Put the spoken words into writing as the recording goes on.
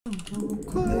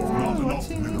enough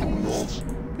minerals.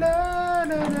 La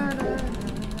la la la.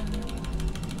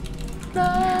 La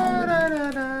la la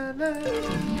la la.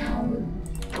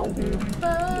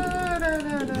 La la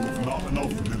la la. Not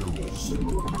enough minerals.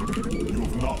 You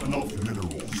have not enough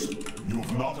minerals. You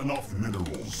have not enough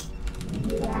minerals.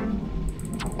 You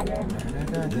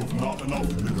have not enough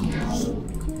minerals.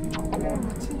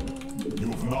 You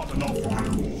have not enough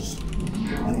minerals.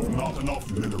 You have not enough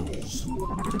minerals.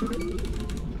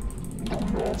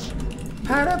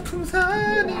 바람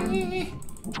풍선이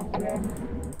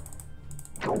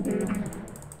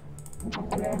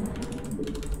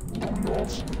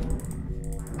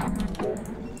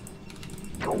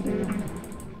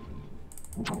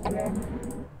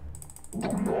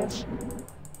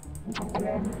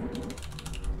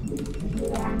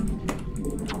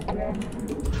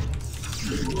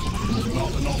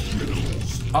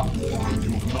아!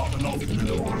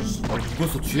 이걸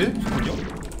서치해?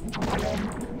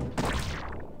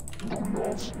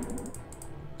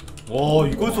 와,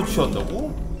 이걸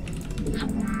서치한다고?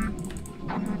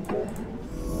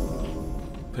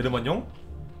 베르만용?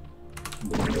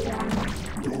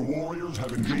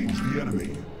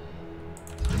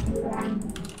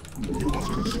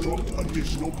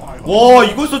 와,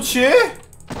 이걸 서치해?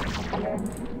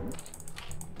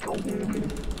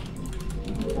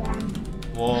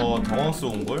 와,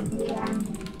 당황스러운걸?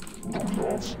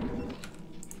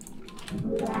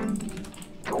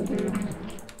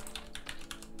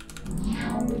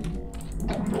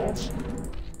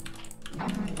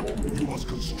 You must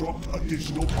construct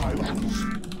additional pylons.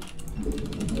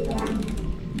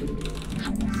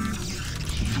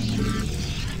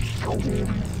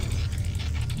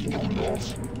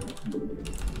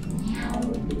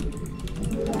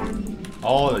 아,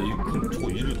 저거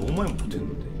일을 너무 많이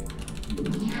못했는데.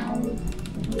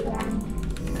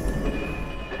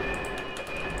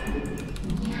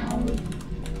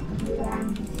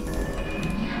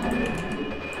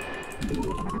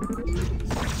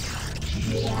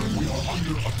 We are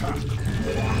under attack.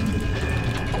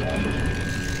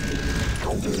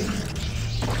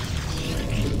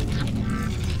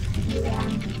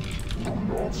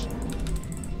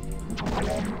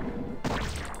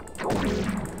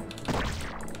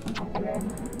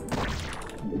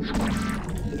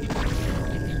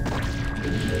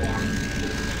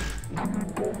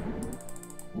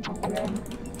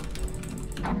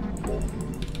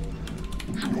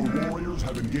 Your warriors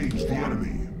have engaged the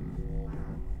enemy.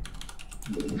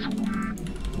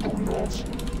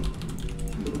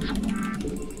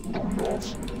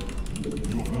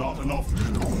 You have not enough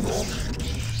minerals.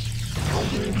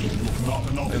 You have not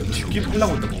enough. 쉽게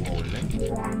팔라고 했던 건가 원래?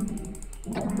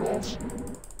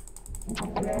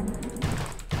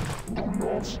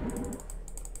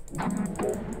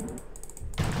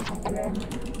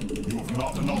 You have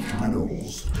not enough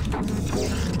minerals. You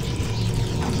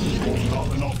have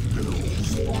not enough minerals.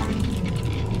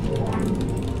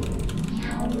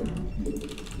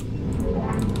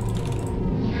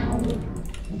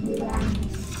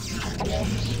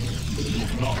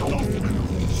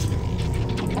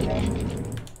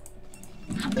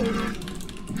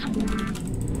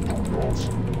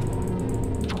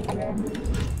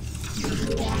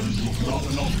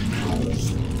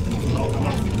 You have not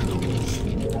enough minerals.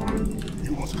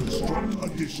 You must construct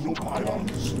additional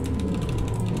pylons.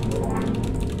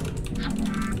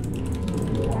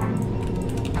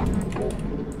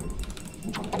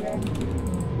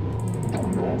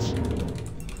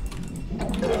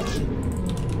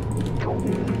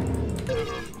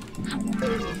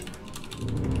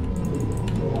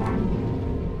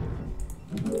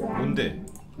 뭔데?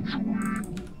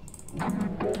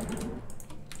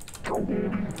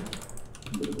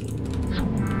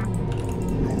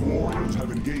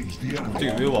 갑자기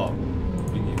왜 와?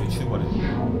 우리 왜 출발해?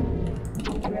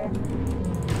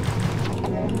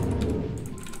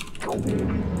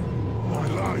 My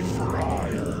life for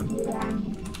hire.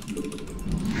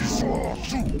 He saw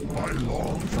too. I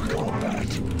long for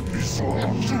combat. He saw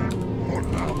too. What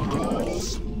now calls?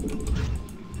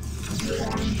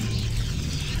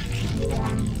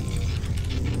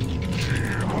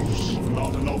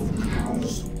 Not enough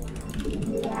minerals.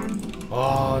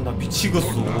 아, 나 미치겠어.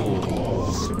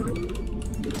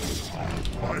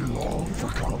 I long for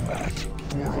combat.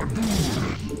 For a duel.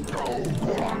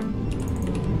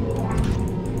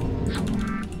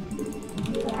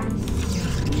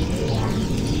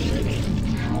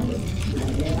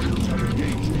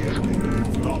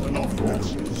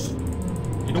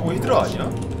 이러고 히드라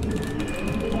아니야?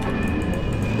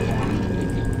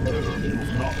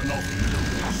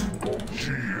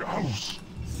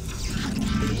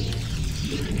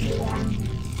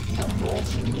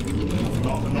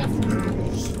 not enough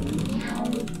minerals.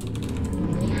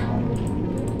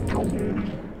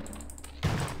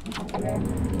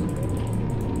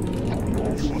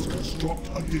 You must construct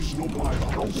additional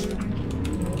pylons.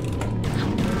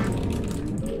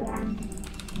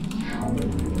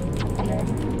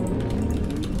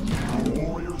 Your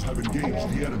warriors have engaged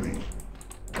the enemy.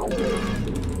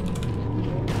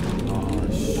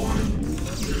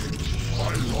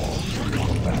 I long for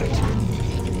combat.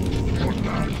 What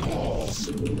man calls?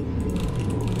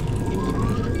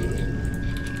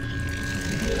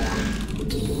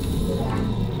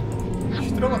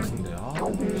 히드라 같은데. 아.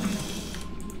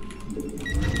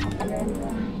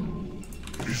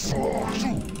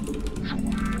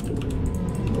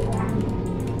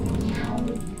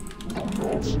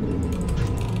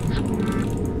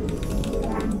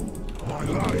 My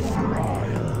life for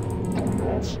hire.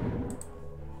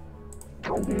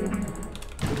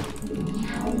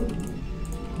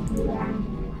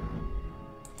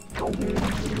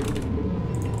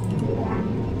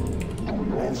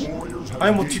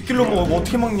 아니 뭐 뒷길로 뭐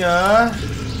어떻게 막냐?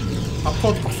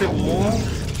 앞으로도 빡세고.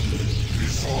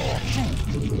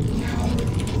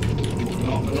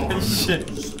 에이씨.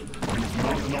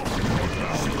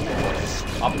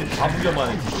 앞뒤 다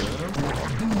부겸하네 지금.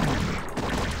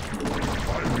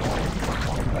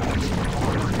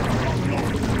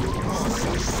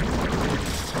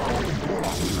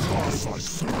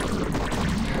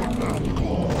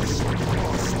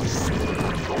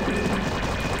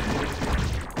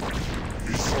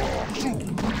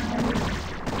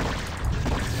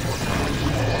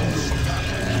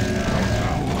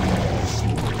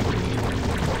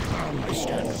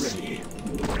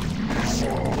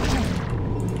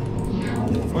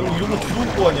 이런 거 들어올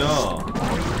거 아니야.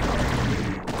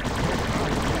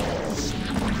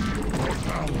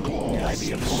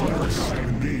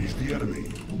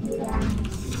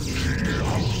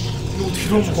 이거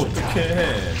들어오면 어떡해.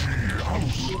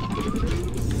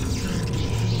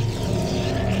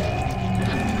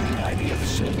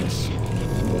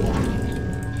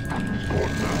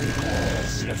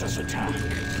 Let us attack.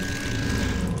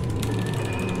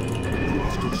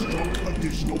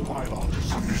 Additional pylons.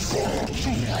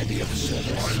 May I be of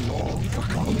service? I long for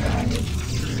combat.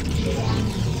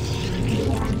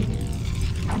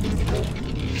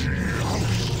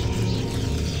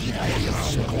 May I be of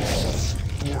service?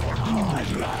 At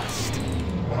last.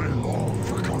 I long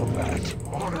for combat.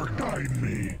 Honor guide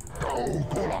me. Go,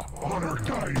 Kola. Honor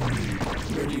guide me.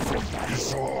 Ready for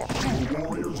battle. Two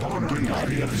warriors honor guide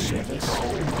me of service. Go,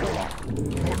 Kola.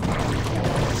 What man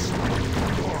calls?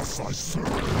 Thus I serve.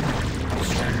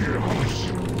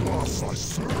 Thus I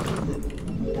serve.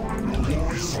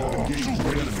 Warriors engage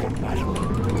ready for battle.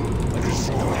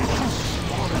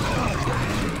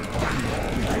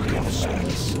 May I be of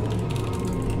service?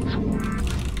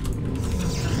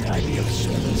 May I be of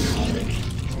service?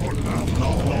 What man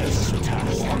calls?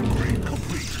 Task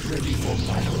complete. Ready for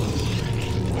battle.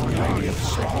 May I be of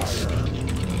service?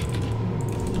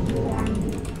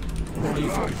 Ready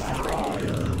for battle.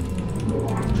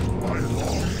 I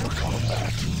long for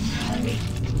combat.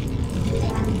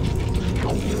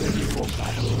 Ready for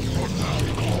battle. What man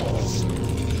calls?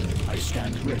 I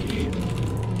stand ready.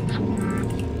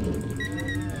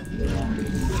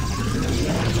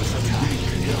 Let us attack.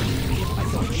 I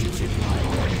thought you did my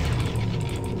way.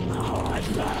 Now at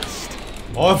last.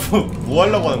 뭐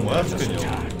하려고 하는 거야, 스페니어?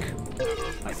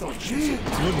 I thought you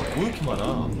들어오면 뭐 이렇게 많아?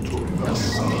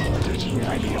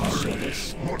 I be of service.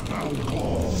 What man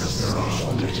calls?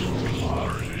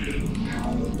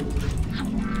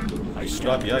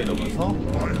 드랍이야 이러면서?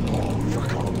 I long for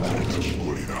combat.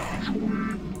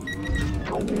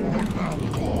 What man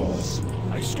calls?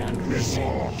 I stand ready.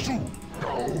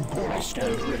 I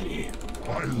stand ready. I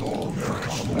long for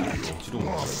combat.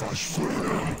 Thus I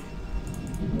serve.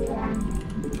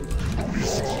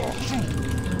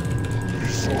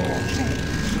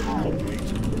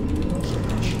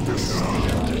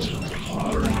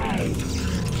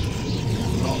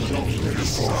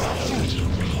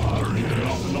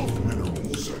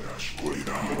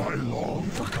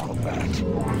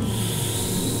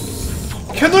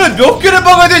 캐논에 몇 개를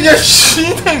박아야 되냐,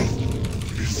 씨냉!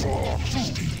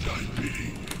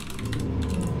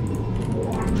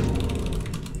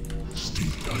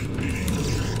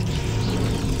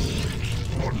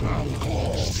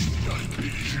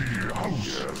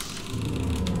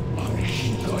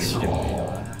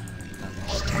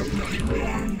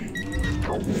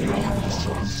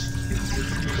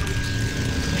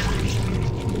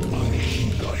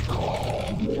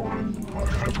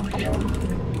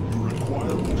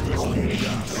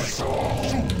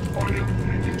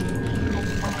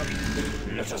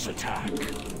 Let us attack.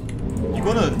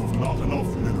 이거는 Not enough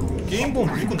minerals. 게임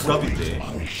보면 무조건 드랍인데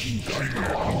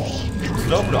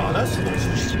드랍을 안 할 수가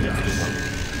없어.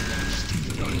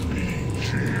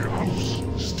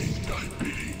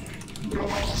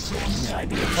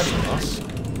 살인가?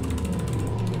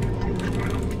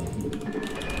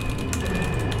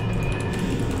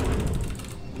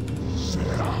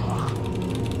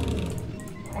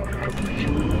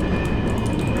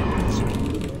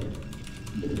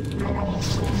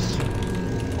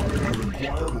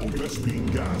 Requirable Vespine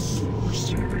gas.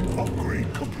 Receiving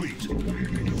upgrade complete.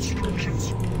 Awaiting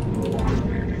instructions.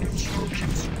 Awaiting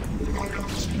instructions. I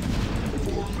have seen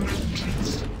for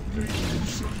vengeance. Make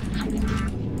use of awaiting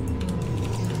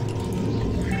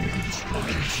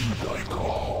instructions. I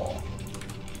call.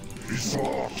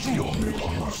 Isaw your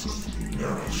process.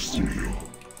 Narrow studio.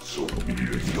 So be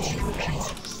it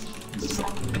instructions.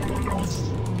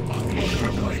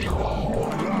 I call.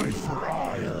 My life for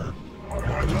ire.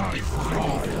 My life for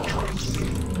ire.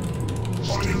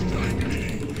 Still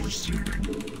being receiving.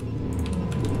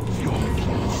 Your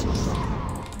process.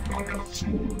 I have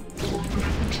seen for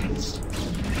vengeance.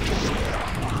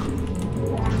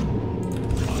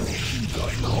 I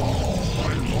call. I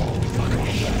long for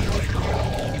I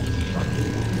call.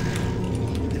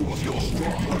 You are your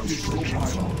strong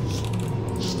instructions.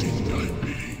 Still I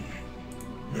be.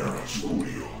 Narrow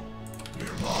studio.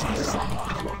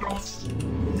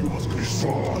 You must be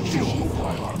saw your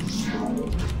violence.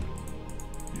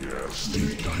 Yes, the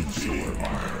idea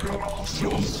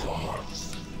your thoughts.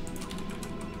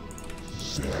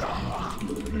 Sarah,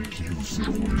 make use of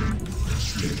it.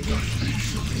 Still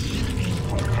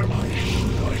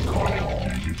I call.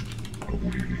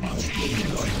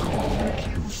 I call.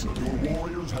 Your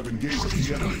warriors have engaged the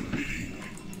enemy.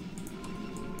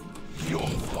 Your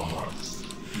thoughts.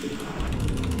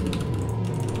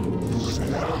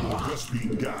 Requirable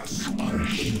Vespine gas. I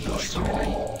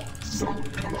call. Not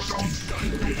enough minerals.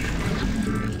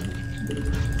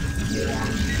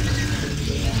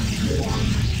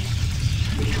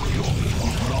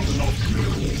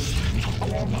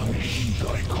 I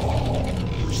call.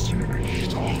 Receiving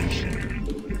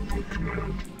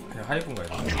그냥 하이군 가야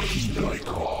돼. I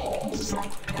call.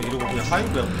 이러고 그냥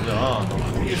하이군야 뭐야? 나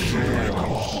모르겠어.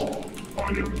 I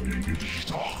am needed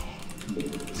stock.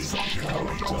 This shall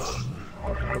be done. I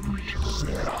have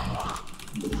returned.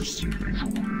 Receiving.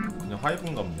 그냥 하이군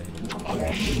갑네. I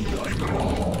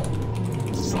call.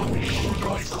 I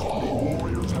call.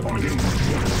 Warriors have engaged.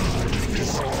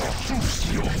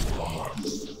 Your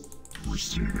thoughts.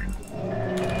 Receiving.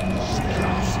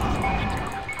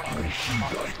 I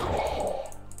call.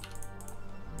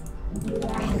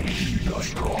 I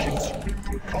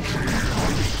call.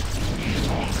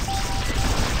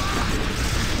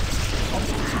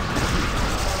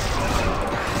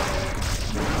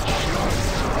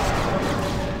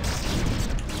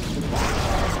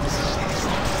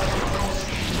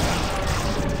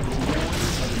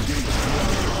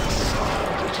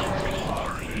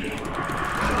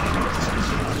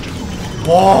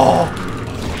 와,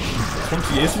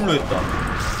 전투 예술로 했다.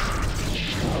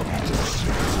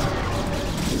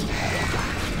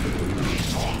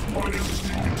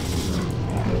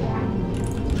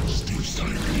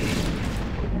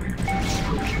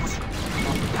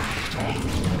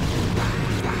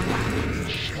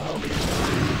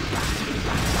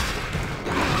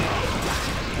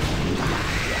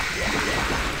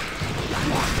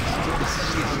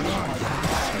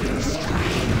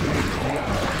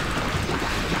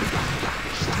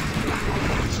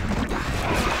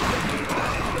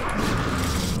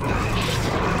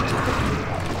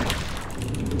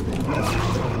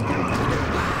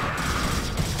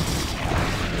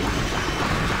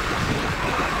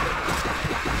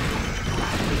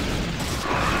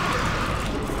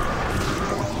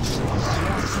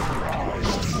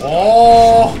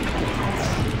 오,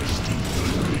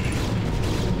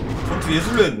 전투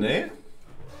예술로 했네.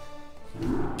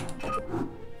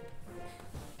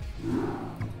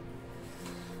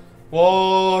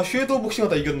 와, 섀도우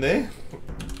복싱하다 이겼네.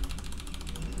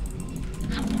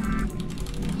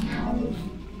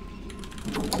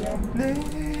 내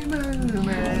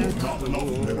마음에 Not enough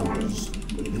minerals.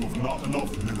 You have not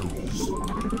enough minerals.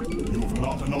 You have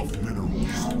not enough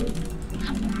minerals.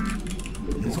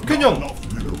 석현형, Enough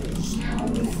minerals. You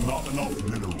have not enough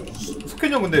minerals.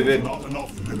 석현형 근데 왜 Not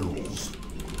enough minerals.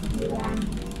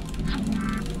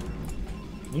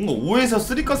 뭔가 5에서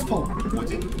 3가스 파고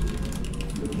뭐지? You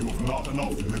have not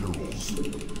enough minerals.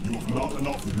 You have not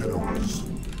enough minerals.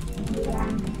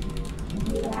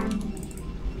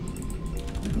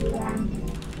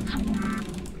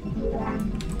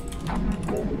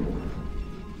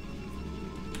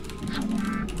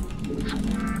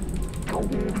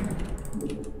 You've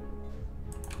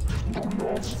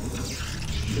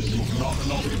not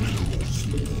enough minerals.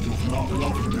 You've not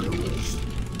enough minerals.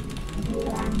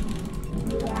 You've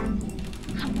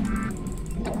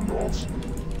not enough minerals.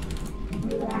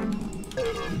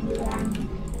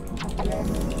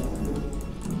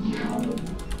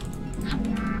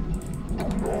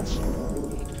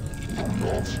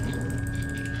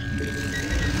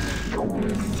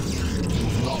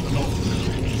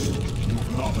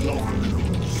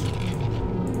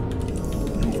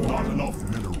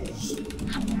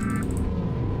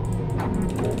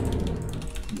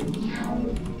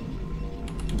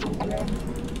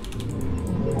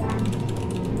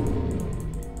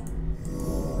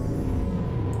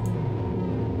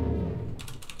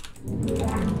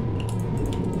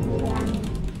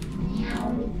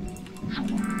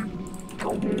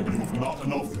 You've not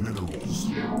enough minerals.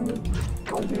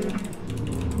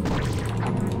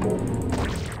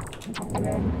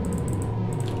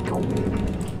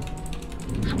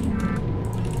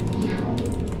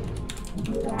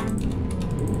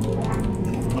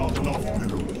 You've not enough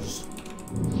minerals.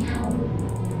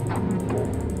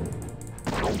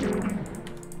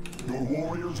 Your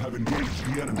warriors have engaged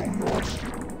the enemy.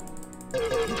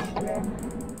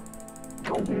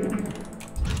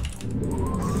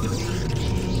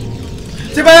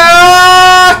 제발!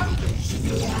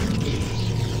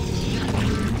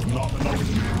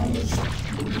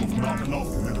 You've not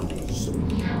enough minerals.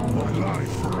 My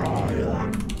life for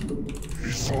hire.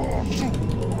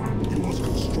 You must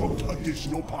construct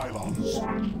additional pylons.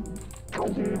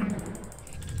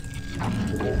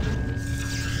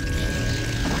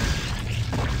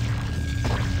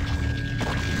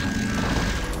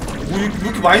 뭐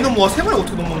이렇게 많이 넘어와? 세 마리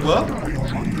어떻게 넘는 거야? I am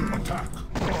under attack.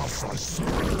 Thus I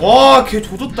serve. 와, 걔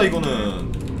조졌다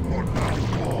이거는. What now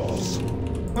cause?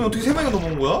 아니 어떻게 세 마리가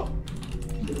넘어온 거야?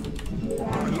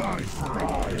 My life for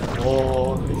hire. 와,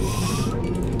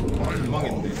 I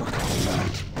망했네. long for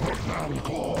combat. What now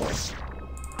cause?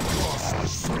 Thus I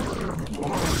serve.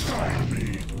 Honor guide me.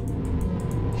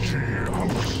 She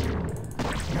house.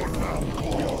 What now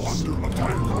cause? Under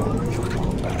attack. Long for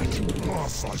combat.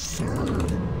 Thus I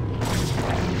serve.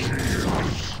 She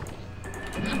house.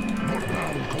 What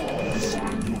now cause?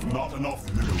 You've not enough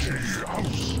minerals. She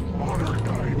house. Honor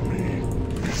guide me.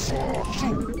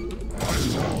 I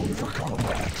long for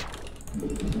combat.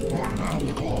 What now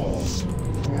cause?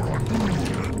 For a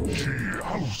good. She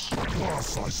house.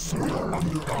 Thus I serve.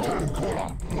 Under attack.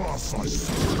 Thus I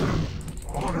serve.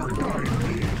 Honor guide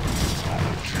me.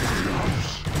 She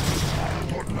house.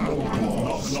 What now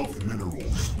cause? Not enough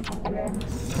minerals. What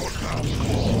now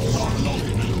cause? Not enough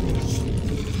minerals.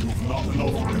 You've not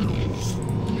enough minerals.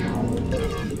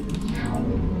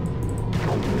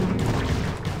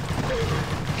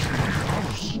 She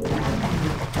house.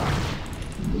 Under attack.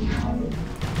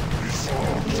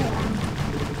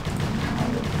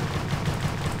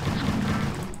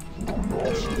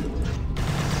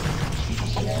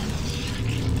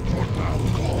 What now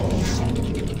cause?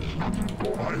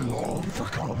 I long for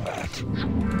combat.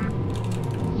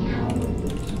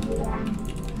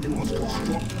 You must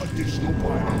construct additional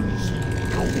pylons.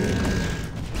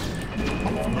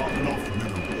 Not enough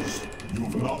minerals. You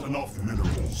have not enough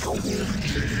minerals.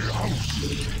 House.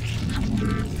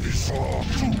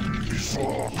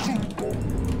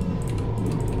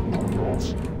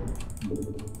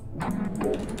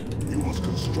 You must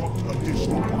construct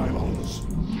additional pylons.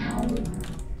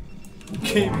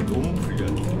 게임이 너무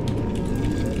불리한데.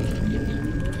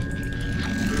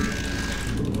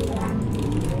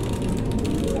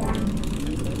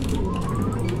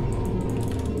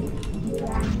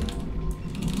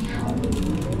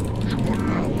 What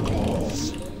now cause?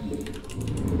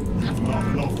 You've not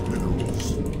enough minerals.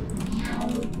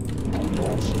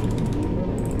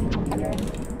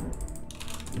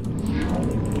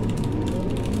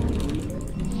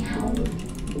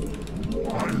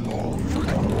 I long for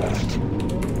combat.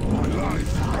 My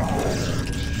life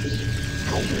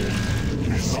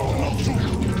is not enough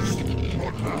minerals.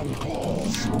 What now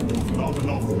cause? You've not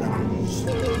enough minerals.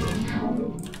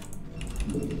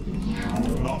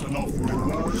 You've not enough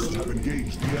minerals have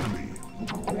engaged the enemy.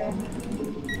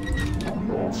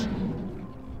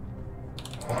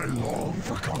 I long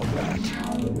for combat.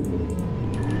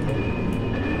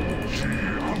 She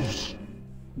house.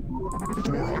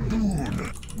 For a noon.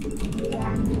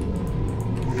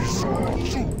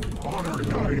 Honor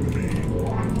guide me.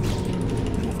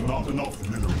 You've not enough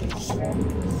minerals.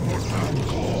 What now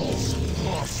calls?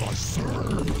 Thus I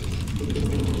serve.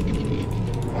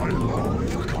 I long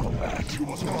for combat. You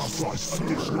must construct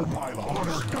additional pylons.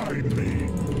 Honor guide me.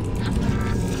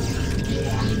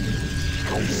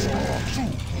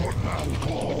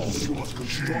 must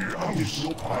construct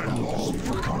additional pylons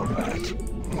for combat.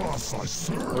 Thus I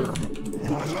serve.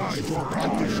 My life for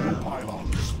additional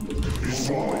pylons. His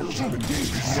warriors have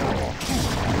engaged the enemy.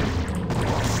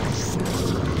 Thus I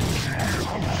serve.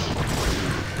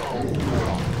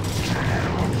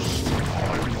 I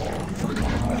long for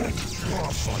combat.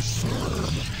 Thus I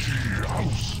serve.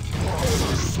 House. Thus I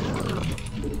serve.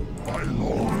 I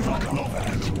long for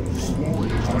combat.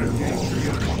 Warriors have engaged the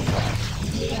combat.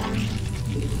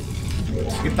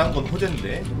 이게 딴 건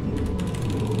호재인데.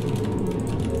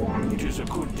 It is a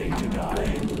good day to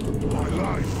die. My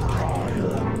life for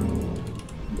hire.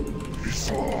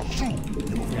 It's all true.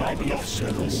 You might be of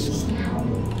service.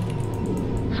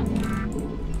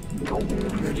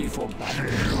 Ready for battle.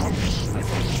 My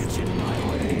vengeance in my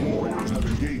way. Warriors have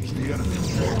engaged the enemy.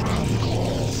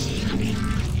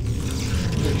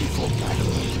 Ready for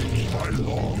battle. I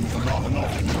long for not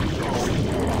enough.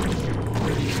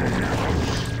 Ready for battle.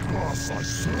 Thus I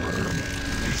serve.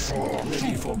 It's all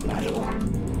ready for battle.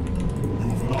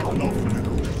 You've not enough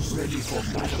minerals. Ready for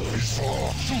battle. It's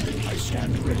all true. I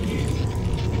stand ready.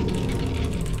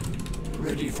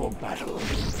 Ready for battle.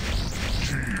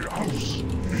 House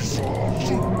is all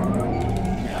true.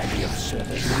 May I be of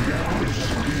service?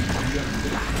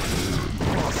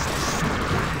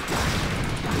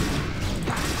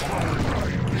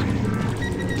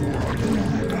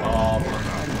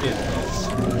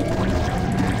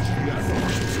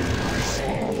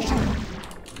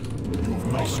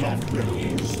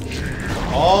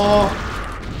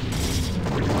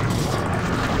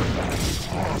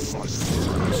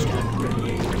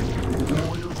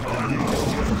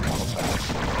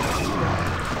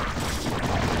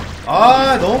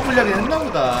 아 너무 불리하게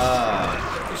했나보다.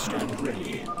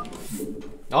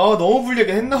 아 너무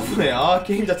불리하게 했나보네. 아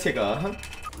게임 자체가.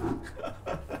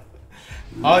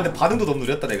 아 근데 반응도 너무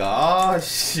느렸다 내가.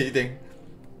 아씨 땡.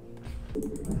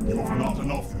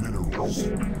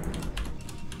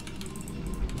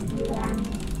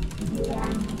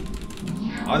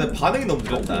 아 근데 반응이 너무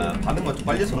느렸다. 반응만 좀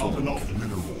빨리 했어도.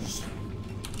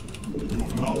 You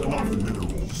have not enough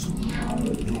minerals.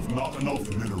 You have not enough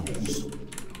minerals.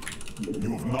 You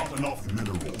have not enough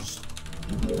minerals.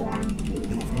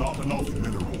 You have not enough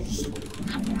minerals. You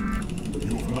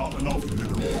have not enough minerals. You've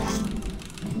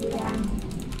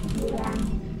not enough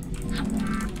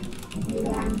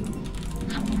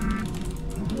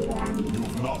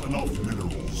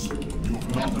minerals.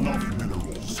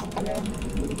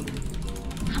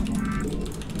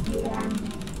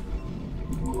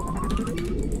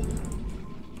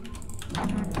 You've not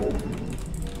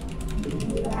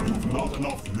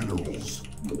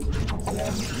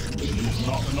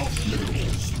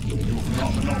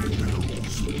enough minerals. You've not enough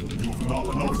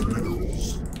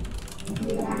minerals.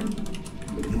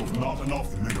 You've not enough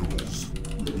minerals.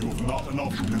 You've not enough minerals. You've not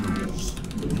enough minerals.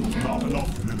 You've not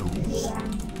enough minerals.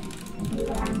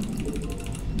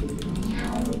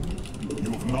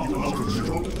 You've not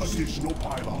enough additional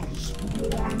pylons.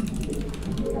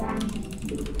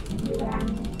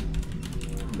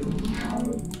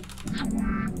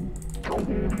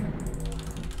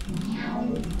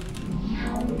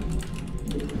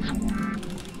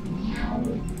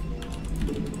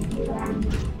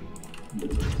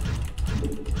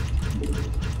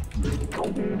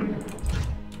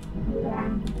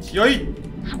 여이.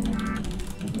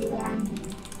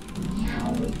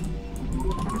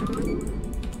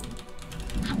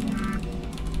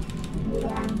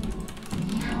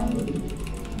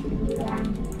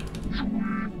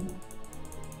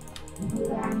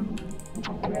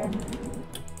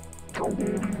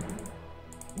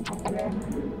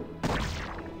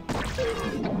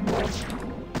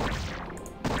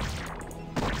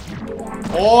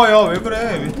 야 왜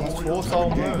그래? 왜 저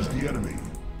싸움을?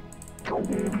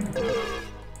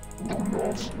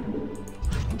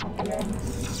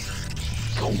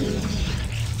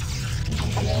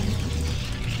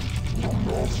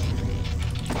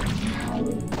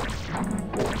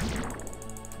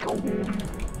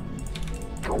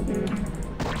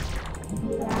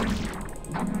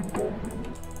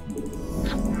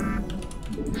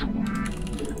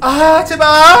 아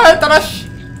제발 따라씨.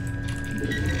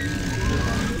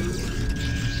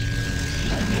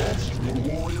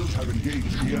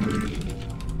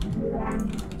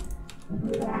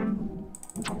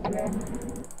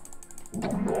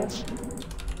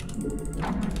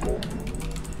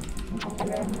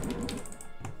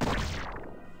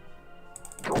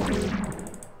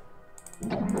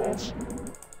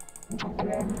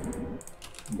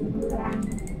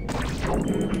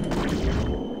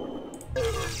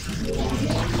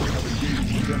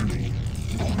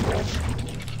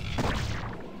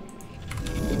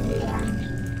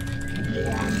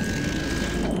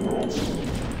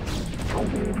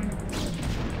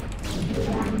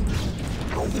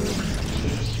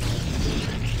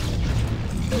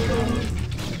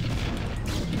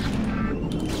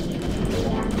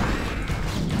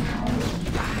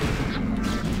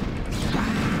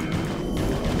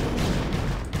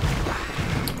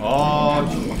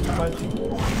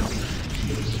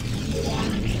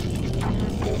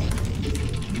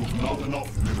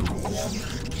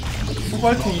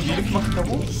 코발트 일이 이렇게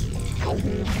막혔다고?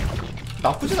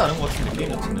 나쁘진 않은 것 같은데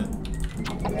게임 자체는.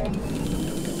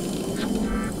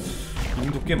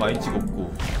 용도 꽤 많이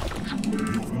찍었고.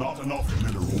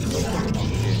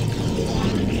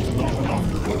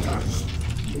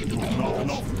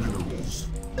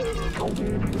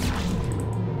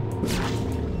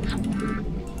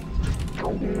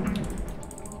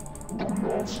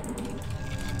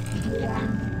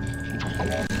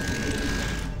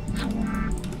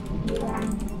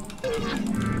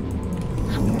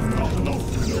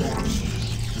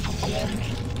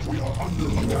 We are under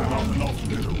attack. Not enough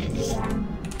minerals.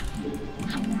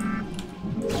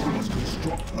 We must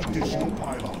construct additional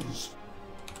pylons.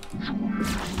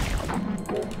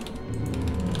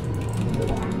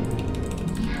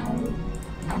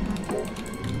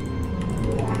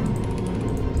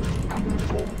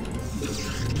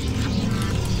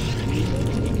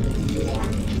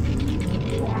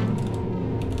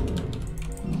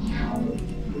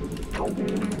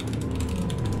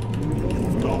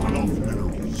 Not enough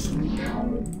minerals.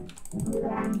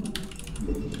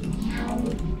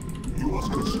 You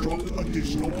must construct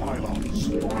additional pylons.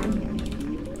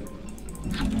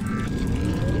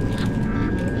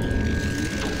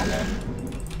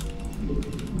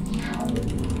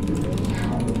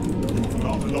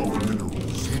 Not enough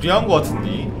minerals. 유리한 것 같은데.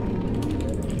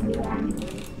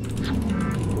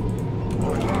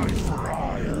 My life for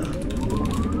hire.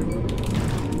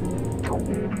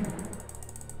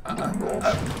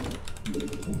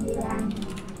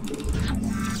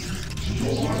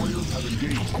 Your warriors have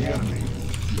engaged the enemy.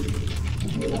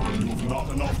 You have not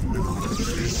enough minerals.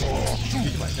 You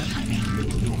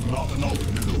have not enough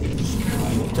minerals.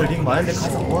 링 많은데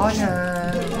가서 뭐하냐.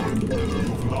 You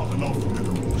have not enough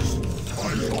minerals.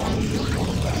 I long for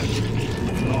combat. You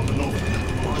have not enough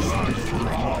minerals.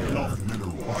 Not enough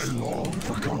minerals. I long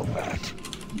for combat.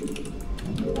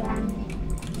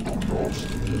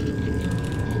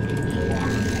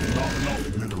 Not enough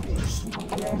minerals.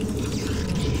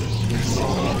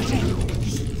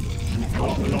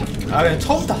 아 그냥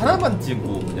처음부터 하나만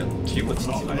찍고 그냥 뒤에 거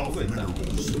찍지 말고 일단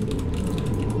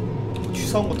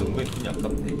취소한 것도 은근히 돈이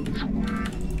아깝네.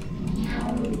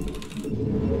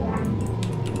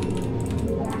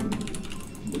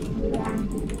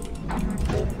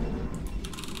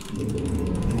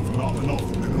 Not enough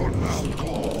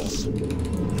minerals.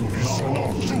 Not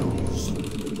enough minerals.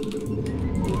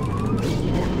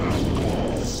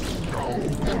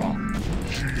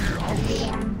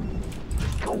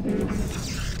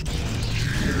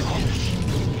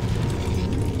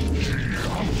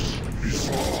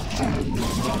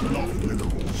 Not enough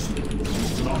minerals.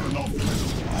 Not enough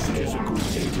minerals. It is a good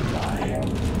day to die.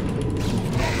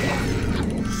 Not enough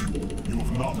minerals. You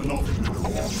have not enough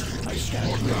minerals. I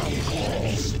stand ready.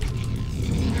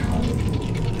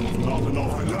 Not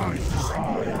enough life.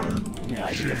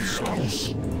 I am close.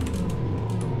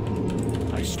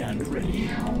 I stand ready.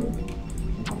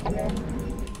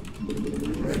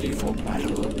 Ready for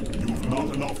battle. You have not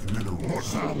enough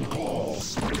minerals.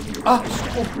 Calls. 아!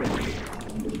 Ready.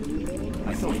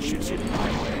 I thought ships in my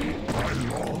way. I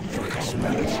long for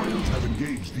combat. Warriors have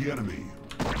engaged the enemy.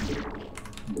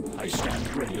 I stand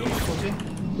ready. 뭐지?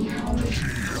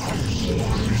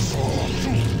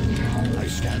 I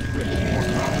stand ready.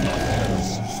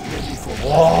 Ready for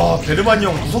와 베르만이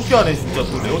형 무섭게 하네 진짜.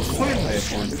 또 레어 추성했네.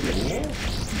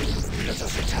 let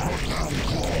us attack.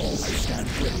 I stand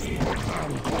ready.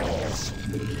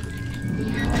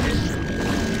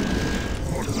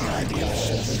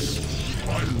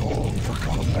 I long for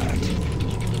combat.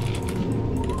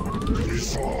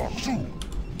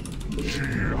 She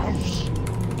house.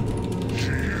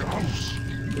 She house.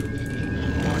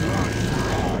 My life for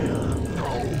hire. Go,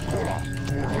 Kola.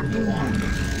 For a new one.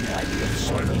 I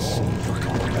long for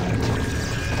combat.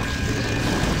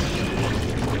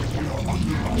 We are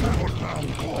under attack.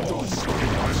 Calls. I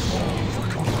long for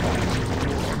combat.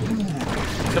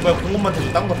 제발 공원만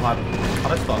대줘. 딴 거 다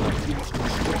잘하지도 않아.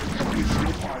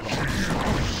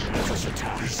 Let us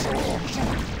attack.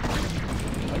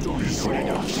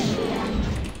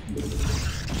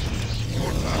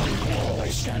 I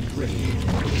stand ready.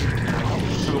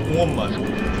 저거 공원만.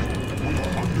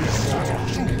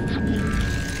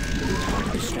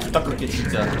 부탁할게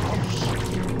진짜.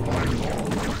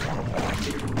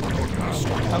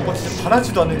 딴 거 진짜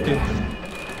잘하지도 않는데.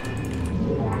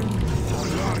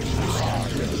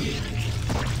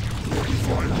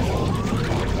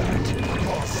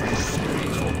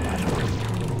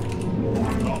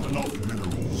 Not enough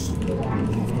minerals.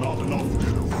 Not enough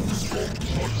minerals.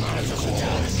 Let us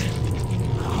attack.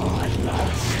 My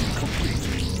life complete.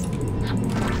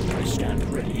 I stand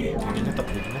ready. 되긴 했다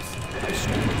보긴 했어. I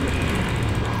stand ready.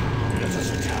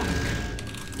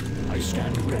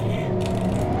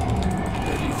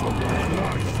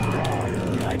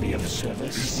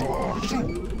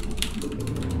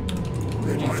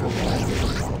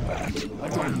 combat.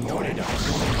 I joined us.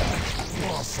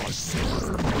 Thus I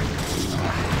serve.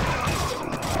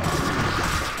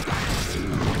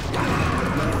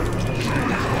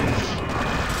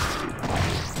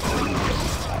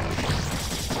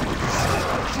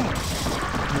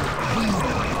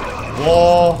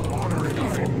 와.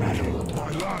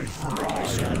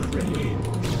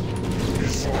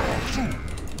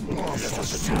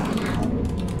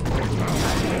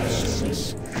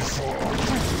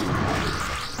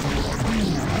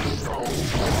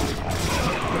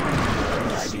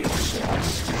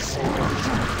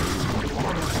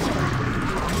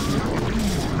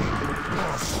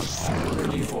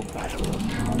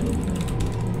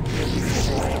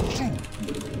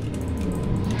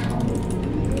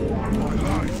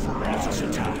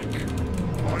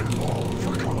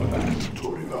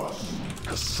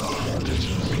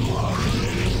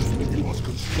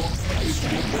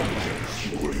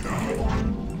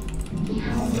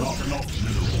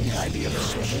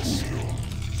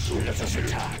 Let us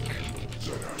attack.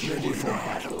 Ready for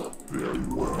battle. Very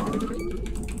well.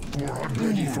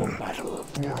 Ready for battle.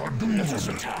 Let us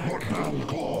attack. What now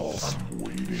calls? I'm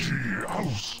waiting.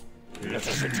 House. Let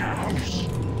us attack.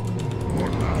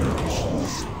 What now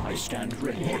calls? I stand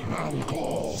ready. What now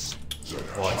calls?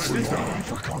 Ready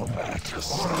for combat.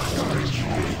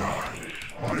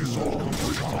 Eyes open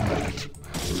for combat.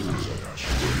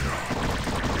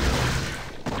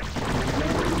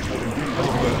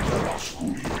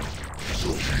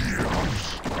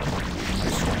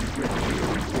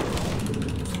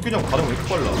 그냥 반응 왜 이렇게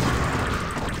빨라?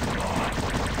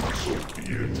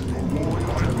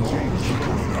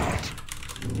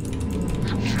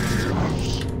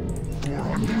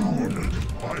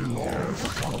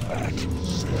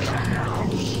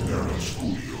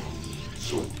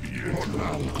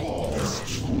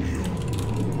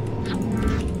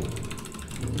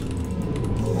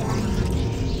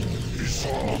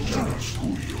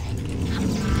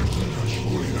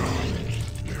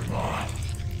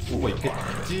 뭐가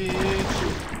있겠지?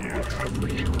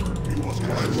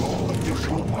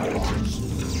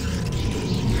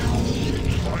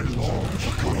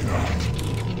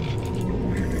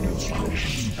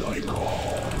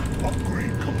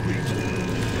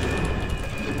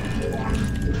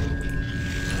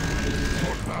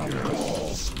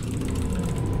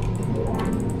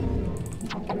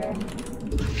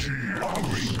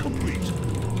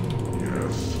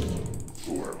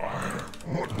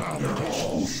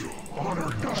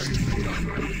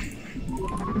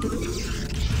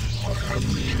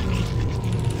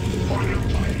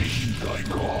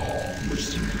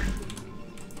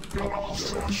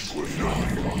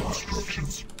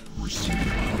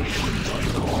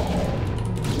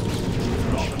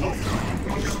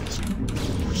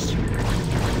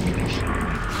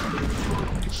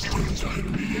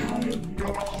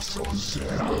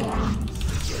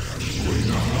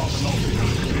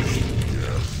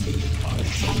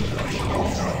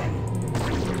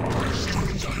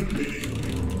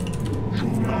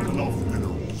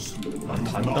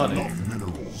 단단해.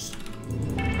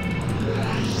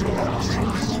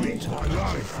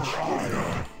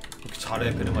 이렇게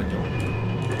잘해 베르만요.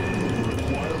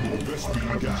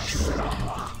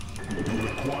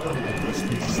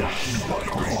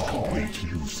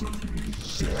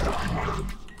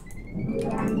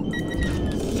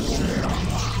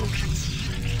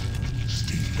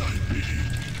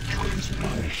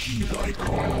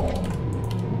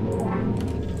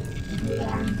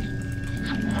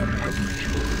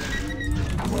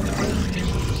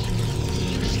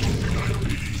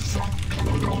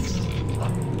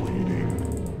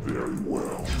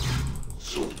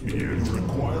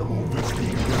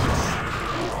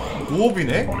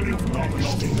 무업이네?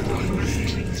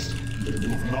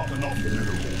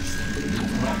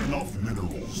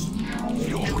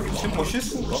 지금 뭐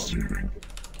실수인가?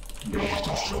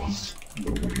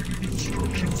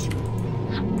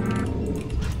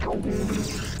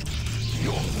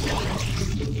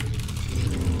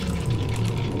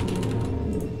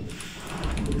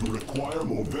 You require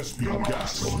more Vespian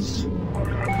gases.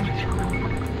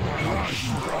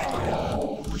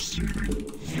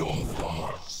 Receiving your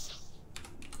thoughts.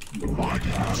 My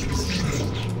gas is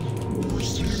set.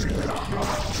 Receiving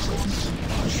actions.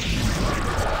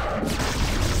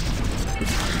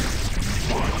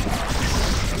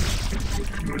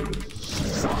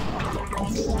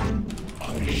 I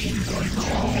heed thy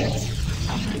call.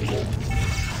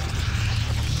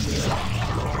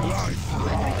 My life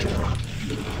forever.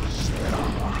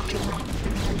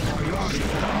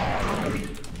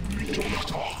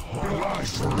 My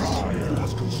life forever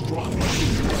was constructed.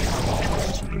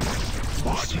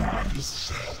 My hand is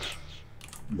set.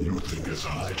 You think as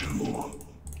I do.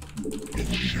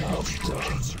 It shall be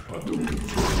done, but to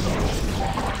confirm our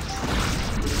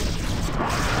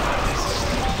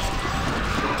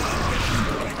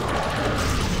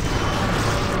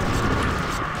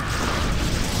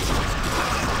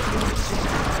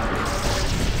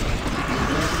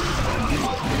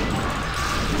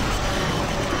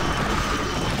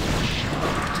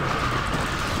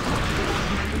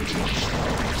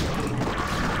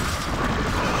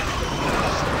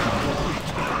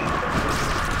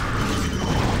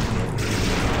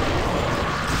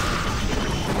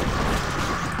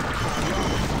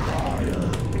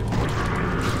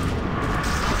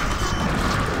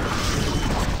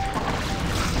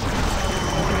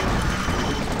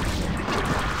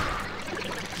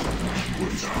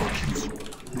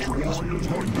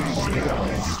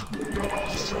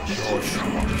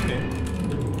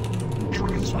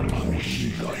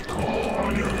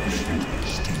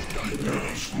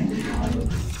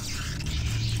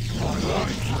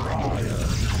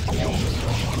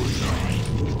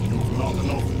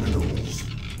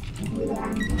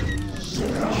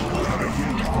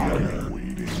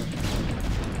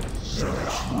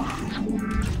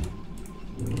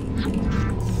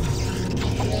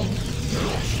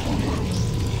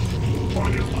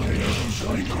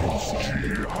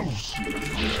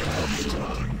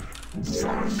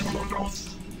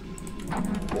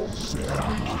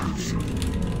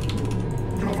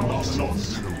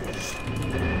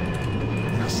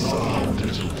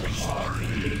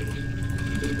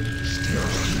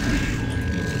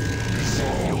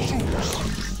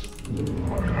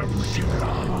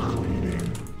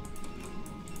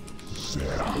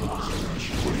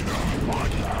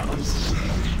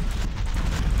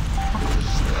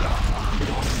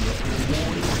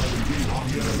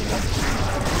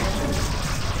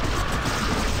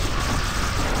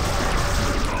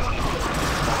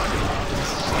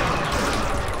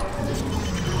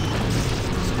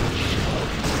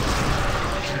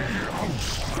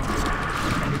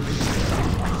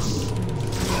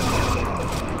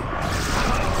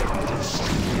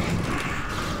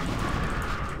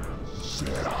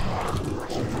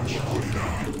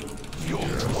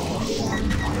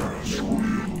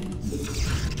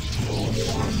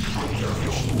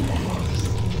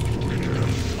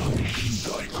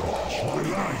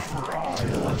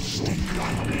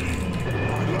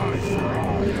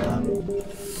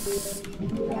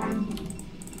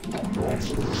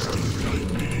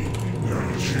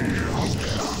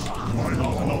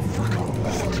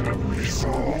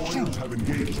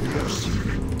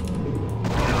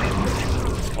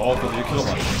그래도 1kg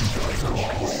맞네.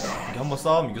 이게 한번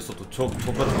싸우면 이겼어도 저까지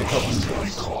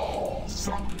못하고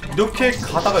이렇게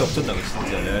가다가 역전당해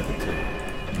진짜. 레알팩트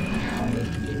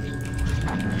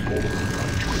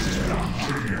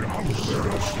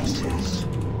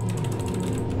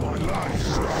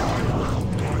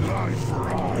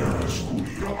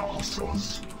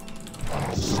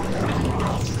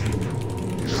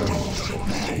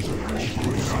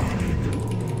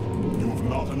You have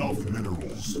not enough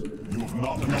minerals. You have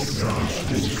not enough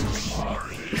minerals.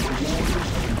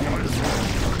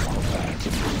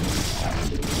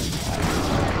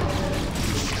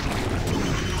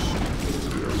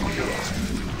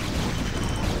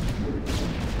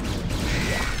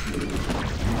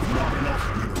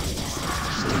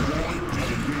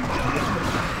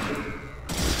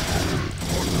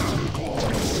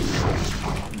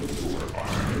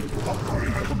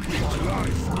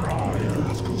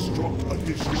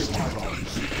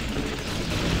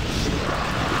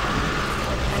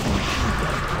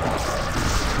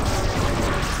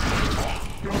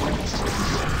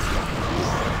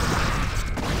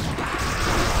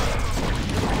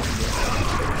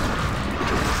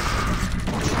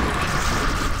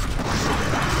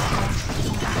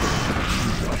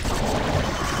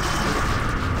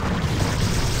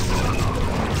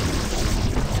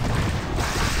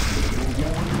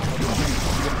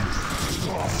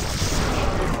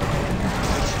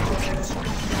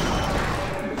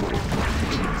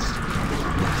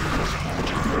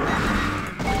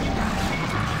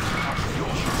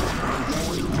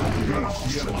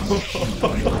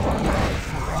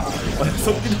 아니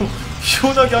석기도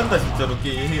시원하게 한다 진짜로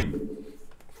게임.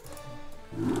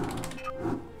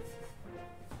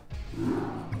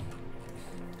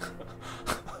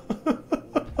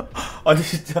 아니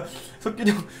진짜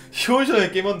석기도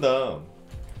시원시원하게 게임한다.